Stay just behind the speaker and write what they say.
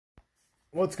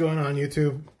What's going on,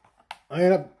 YouTube? I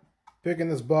ended up picking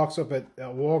this box up at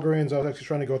Walgreens. I was actually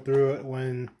trying to go through it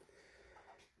when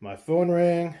my phone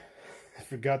rang. I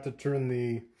forgot to turn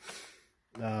it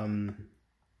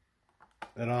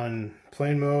on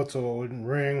plane mode so it wouldn't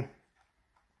ring.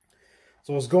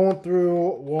 So I was going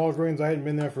through Walgreens. I hadn't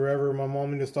been there forever. My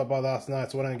mom needed to stop by last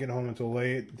night, so I didn't get home until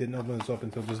late. Didn't open this up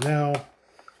until just now.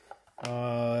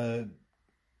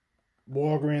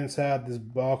 Walgreens had this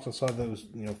box. I saw that was,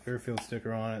 Fairfield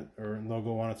sticker on it or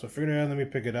logo on it. So I figured, let me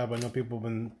pick it up. I know people have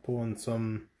been pulling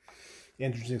some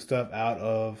interesting stuff out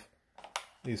of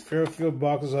these Fairfield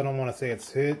boxes. I don't want to say it's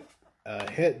hit,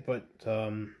 but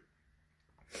I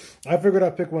figured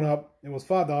I'd pick one up. It was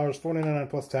 $5, $4.99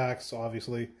 plus tax,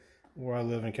 obviously, where I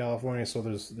live in California, so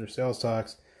there's sales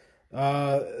tax.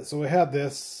 So we had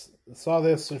this, saw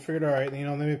this, and figured, all right,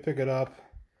 let me pick it up.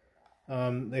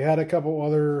 They had a couple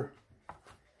other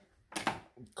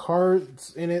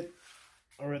cards in it,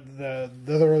 or the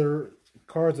other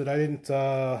cards that I didn't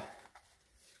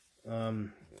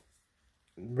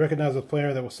recognize the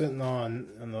player that was sitting on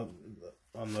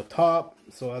the top.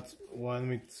 So that's why. Let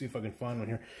me see if I can find one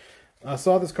here. I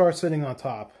saw this card sitting on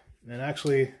top, and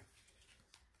actually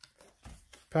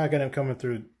pack ended up coming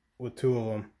through with two of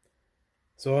them.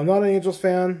 So I'm not an Angels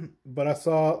fan, but I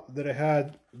saw that it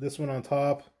had this one on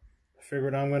top. I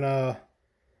figured I'm gonna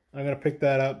pick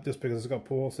that up just because it's got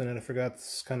pulse in it. I forgot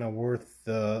it's kind of worth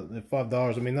the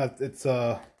 $5. I mean, it's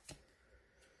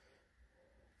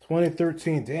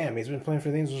 2013. Damn, he's been playing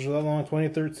for the Angels for that long.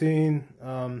 2013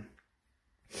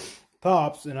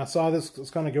 tops, and I saw this. Was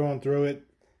kind of going through it.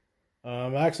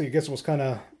 Actually, I guess it was kind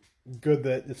of good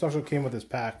that it also came with this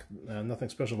pack. Nothing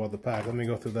special about the pack. Let me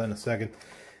go through that in a second.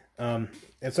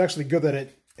 It's actually good that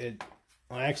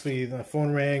the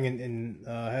phone rang and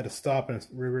I had to stop and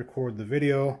re-record the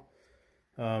video.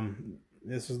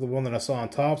 This is the one that I saw on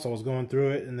top, so I was going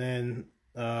through it and then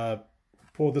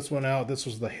pulled this one out. This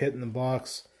was the hit in the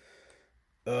box.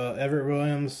 Everett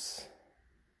Williams.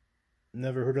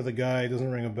 Never heard of the guy.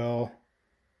 Doesn't ring a bell.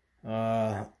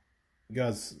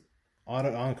 Guy's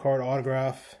on-card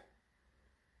autograph.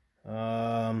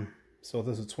 So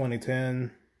this is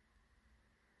 2010.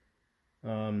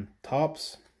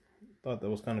 Tops. Thought that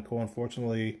was kind of cool.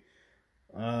 Unfortunately,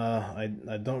 I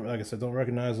don't, like I said, don't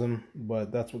recognize them,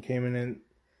 but that's what came in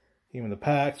the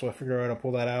pack. So I figured I'd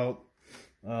pull that out.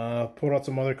 Pulled out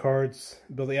some other cards.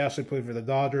 Billy Ashley played for the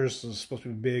Dodgers. This was supposed to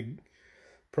be a big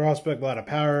prospect, a lot of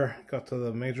power. Got to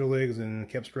the major leagues and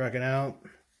kept striking out.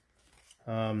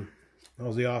 Ozzie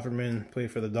Offerman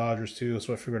played for the Dodgers too,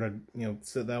 so I figured I'd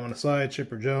set that one aside.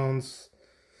 Chipper Jones,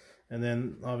 and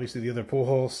then obviously the other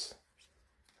Pujols.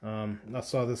 I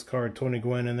saw this card, Tony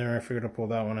Gwynn, in there. I figured I'd pull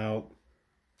that one out.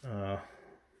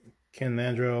 Ken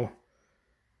Landreau,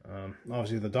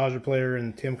 obviously the Dodger player,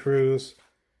 and Tim Cruz.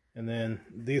 And then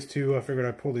these two, I figured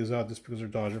I'd pull these out just because they're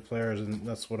Dodger players, and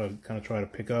that's what I kind of try to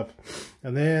pick up.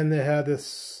 And then they had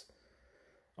this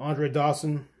Andre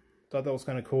Dawson. Thought that was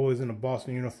kind of cool. He's in a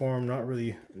Boston uniform. Not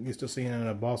really used to seeing him in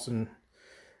a Boston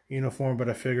uniform, but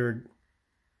I figured,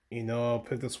 I'll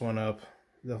pick this one up.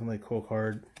 Definitely a cool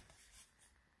card.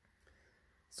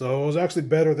 So it was actually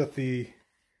better that the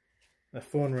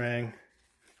phone rang,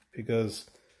 because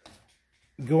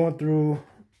going through,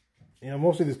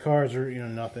 most of these cards are,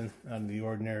 nothing out of the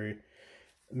ordinary.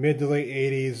 Mid to late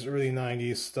 80s, early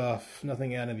 90s stuff.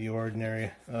 Nothing out of the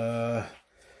ordinary.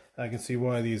 I can see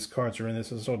why these cards are in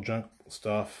this. It's all junk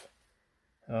stuff.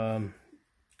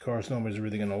 Cards nobody's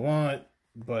really going to want.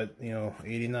 But,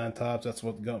 89 tops, that's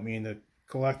what got me into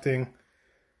collecting.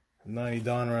 90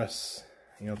 Donruss,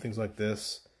 things like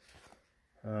this.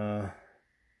 I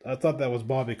thought that was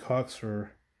Bobby Cox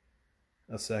for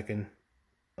a second.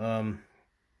 I'm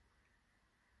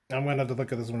going to have to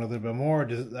look at this one a little bit more. I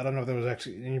don't know if there was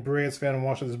actually any Braves fan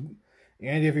watching this.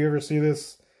 Andy, if you ever see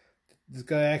this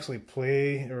guy actually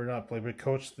play, or not play, but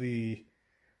coach the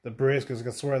Braves, because I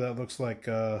can swear that looks like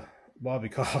Bobby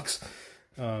Cox.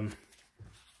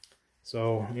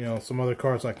 So, some other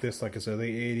cards like this, like I said,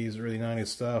 late 80s, early 90s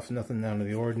stuff, nothing out of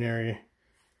the ordinary.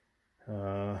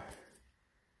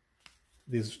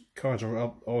 These cards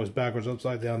are always backwards,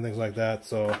 upside down, things like that,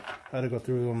 so I had to go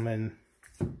through them and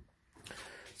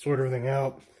sort everything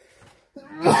out.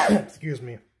 Excuse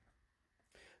me.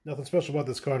 Nothing special about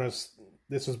this card.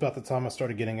 This was about the time I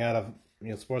started getting out of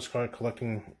sports card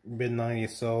collecting, mid 90s.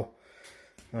 So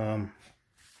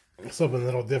something a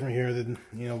little different here. Than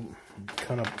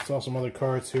kind of saw some other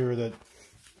cards here that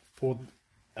pulled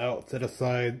out to the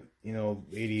side.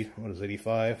 80. What is it,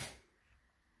 85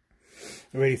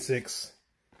 or 86?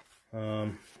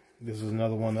 This is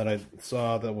another one that I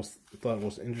saw that thought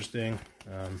was interesting.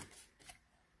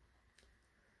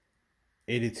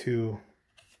 82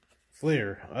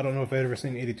 Fleer. I don't know if I'd ever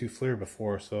seen 82 Fleer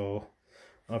before, so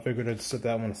I figured I'd set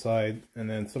that one aside. And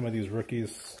then some of these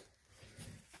rookies,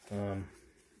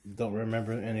 don't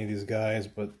remember any of these guys,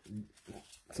 but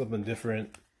something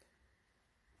different.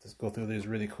 Just go through these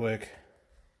really quick.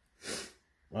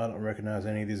 I don't recognize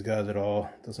any of these guys at all.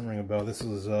 Doesn't ring a bell. This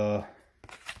is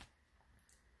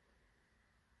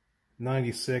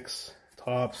 96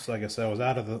 Topps. Like I said, I was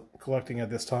out of the collecting at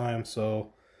this time,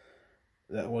 so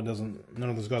that one doesn't, none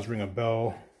of those guys ring a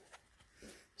bell.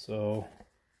 So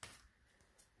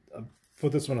I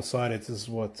put this one aside. This is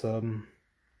what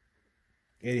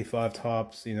 85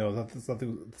 Topps. You know, thought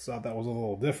that was a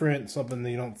little different. Something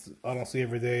that I don't see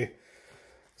every day.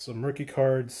 Some rookie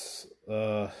cards.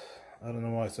 I don't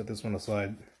know why I set this one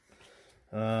aside.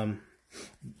 Pull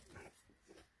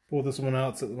this one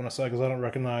out, set the one aside because I don't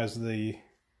recognize the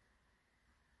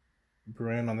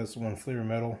brand on this one, Fleer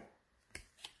Metal.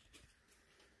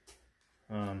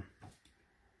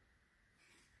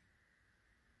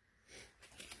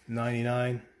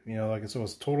 99. You know, like I said, I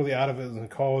was totally out of it in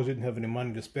college. Didn't have any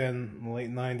money to spend in the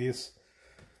late 90s.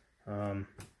 And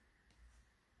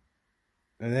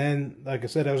then, like I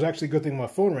said, it was actually a good thing my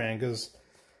phone rang because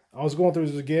I was going through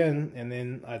this again, and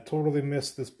then I totally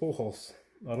missed this Pujols.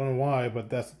 I don't know why, but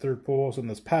that's the third Pujols in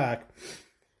this pack.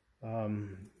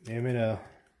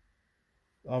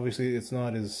 Obviously, it's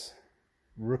not his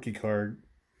rookie card.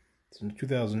 It's in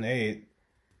 2008.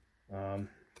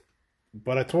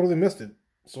 But I totally missed it.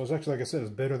 So it's actually, like I said, it's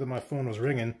better that my phone was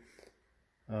ringing.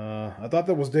 I thought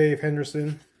that was Dave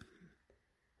Henderson,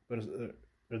 but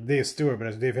it's Dave Stewart, but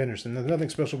it's Dave Henderson. There's nothing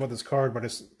special about this card, but I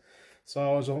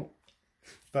saw it.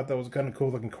 Thought that was a kind of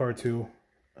cool looking card too.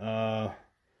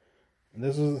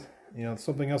 This is, you know,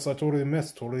 something else I totally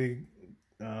missed. Totally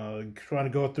trying to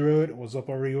go through it. It was up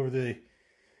already over the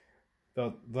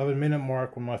about 11-minute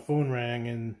mark when my phone rang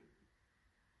and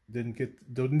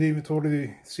didn't even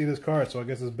totally see this card. So I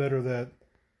guess it's better that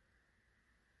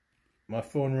my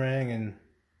phone rang and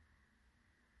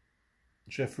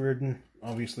Jeff Reardon,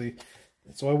 obviously,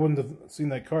 so I wouldn't have seen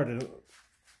that card.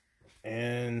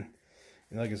 And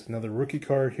I guess another rookie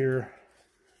card here.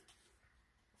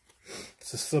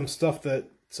 It's just some stuff that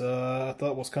I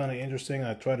thought was kind of interesting.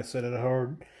 I tried to set it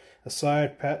hard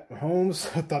aside. Pat Mahomes,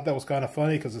 I thought that was kind of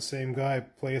funny because the same guy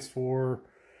plays for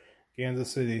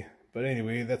Kansas City. But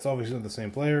anyway, that's obviously not the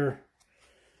same player.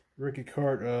 Rookie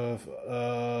card of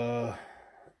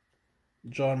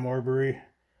John Marbury.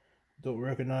 Don't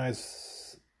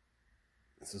recognize.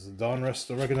 This is a Donruss.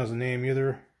 Don't recognize the name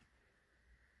either.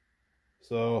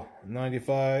 So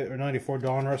 95 or 94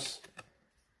 Donruss.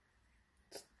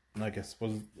 Like I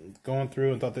was going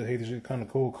through and thought that, hey, these are kind of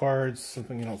cool cards,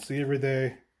 something you don't see every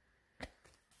day.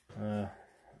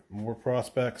 More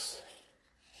prospects.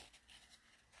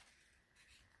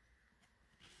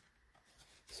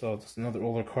 So it's another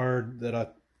older card that I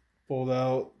pulled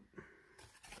out.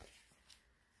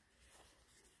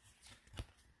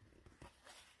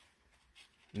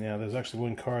 Yeah, there's actually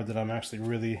one card that I'm actually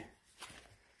really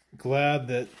glad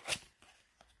that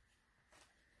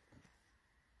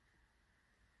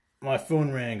my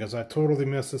phone rang, because I totally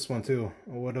missed this one too.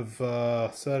 I would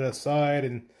have set it aside,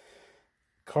 and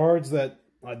cards that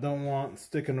I don't want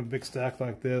stick in a big stack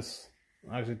like this,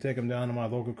 I actually take them down to my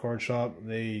local card shop.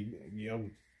 They, you know,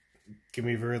 give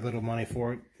me very little money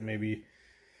for it, maybe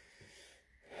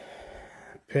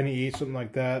a penny each, something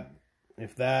like that,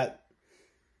 if that.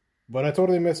 But I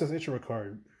totally missed this Ichiro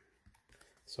card.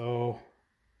 So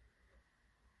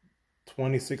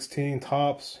 2016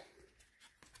 Topps.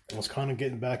 I was kind of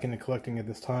getting back into collecting at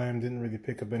this time. Didn't really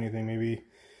pick up anything. Maybe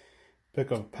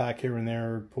pick up a pack here and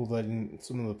there. Pull that in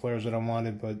some of the players that I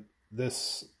wanted. But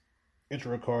this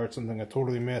Ichiro card, something I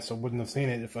totally missed. I wouldn't have seen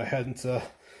it if I hadn't,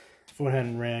 phone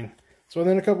hadn't rang. So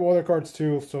then a couple other cards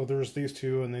too. So there's these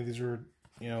two, and then these are,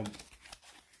 you know,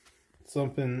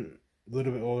 something a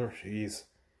little bit older. Jeez,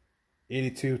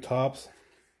 82 Topps.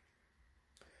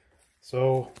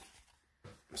 So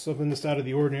something just out of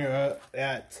the ordinary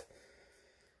at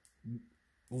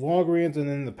Walgreens, and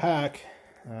in the pack,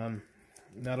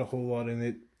 not a whole lot in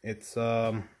it. It's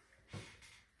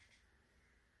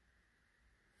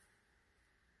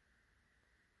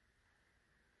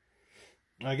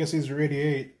I guess these are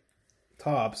 88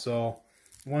 Topps, so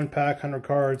one pack, 100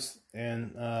 cards,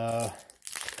 and I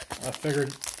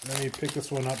figured let me pick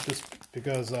this one up just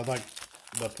because I like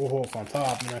the Pujols on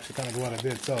top, and actually kind of glad I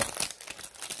did. So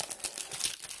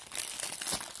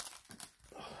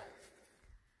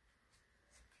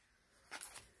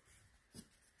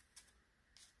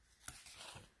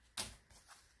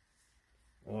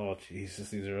oh Jesus,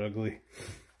 these are ugly.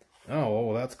 Oh,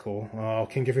 well, that's cool. Oh,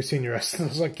 Ken Griffey Sr. I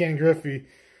was like, Ken Griffey.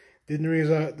 Didn't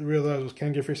realize it was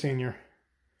Ken Griffey Sr.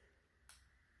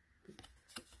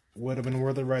 Would have been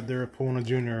worth it right there pulling a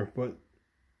junior, but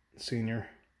senior.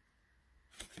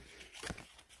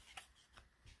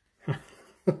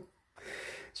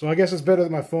 So I guess it's better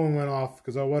that my phone went off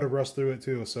because I would have rushed through it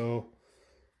too. So,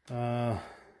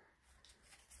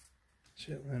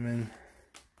 shit, lemon.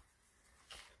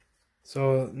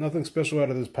 So nothing special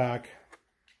out of this pack.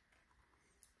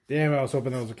 Damn, I was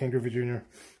hoping that was a Ken Griffey Jr.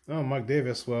 Oh, Mike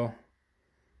Davis. Well,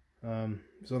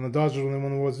 so the Dodgers only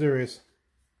won the World Series.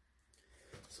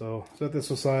 So set this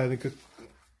aside. I could,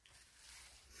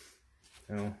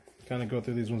 kind of go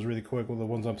through these ones really quick with the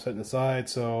ones I'm setting aside.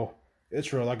 So.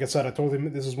 It's real. Like I said,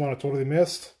 this is one I totally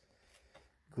missed.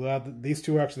 Glad that these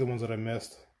two are actually the ones that I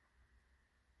missed.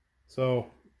 So,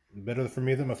 better for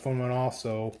me that my phone went off.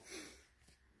 So,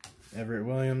 Everett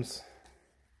Williams,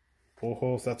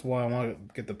 Pujols. That's why I want to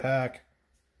get the pack.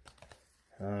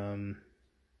 Andre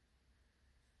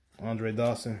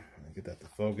Dawson. Get that to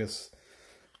focus.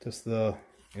 Just the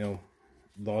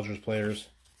Dodgers players.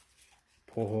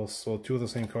 Pujols. So two of the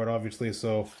same card, obviously.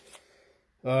 So,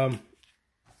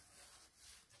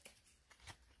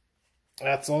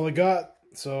 that's all I got.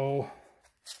 So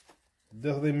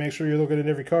definitely make sure you're looking at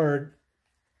every card.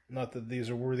 Not that these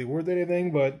are really worth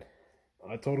anything, but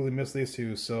I totally missed these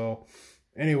two. So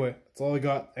anyway, that's all I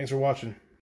got. Thanks for watching.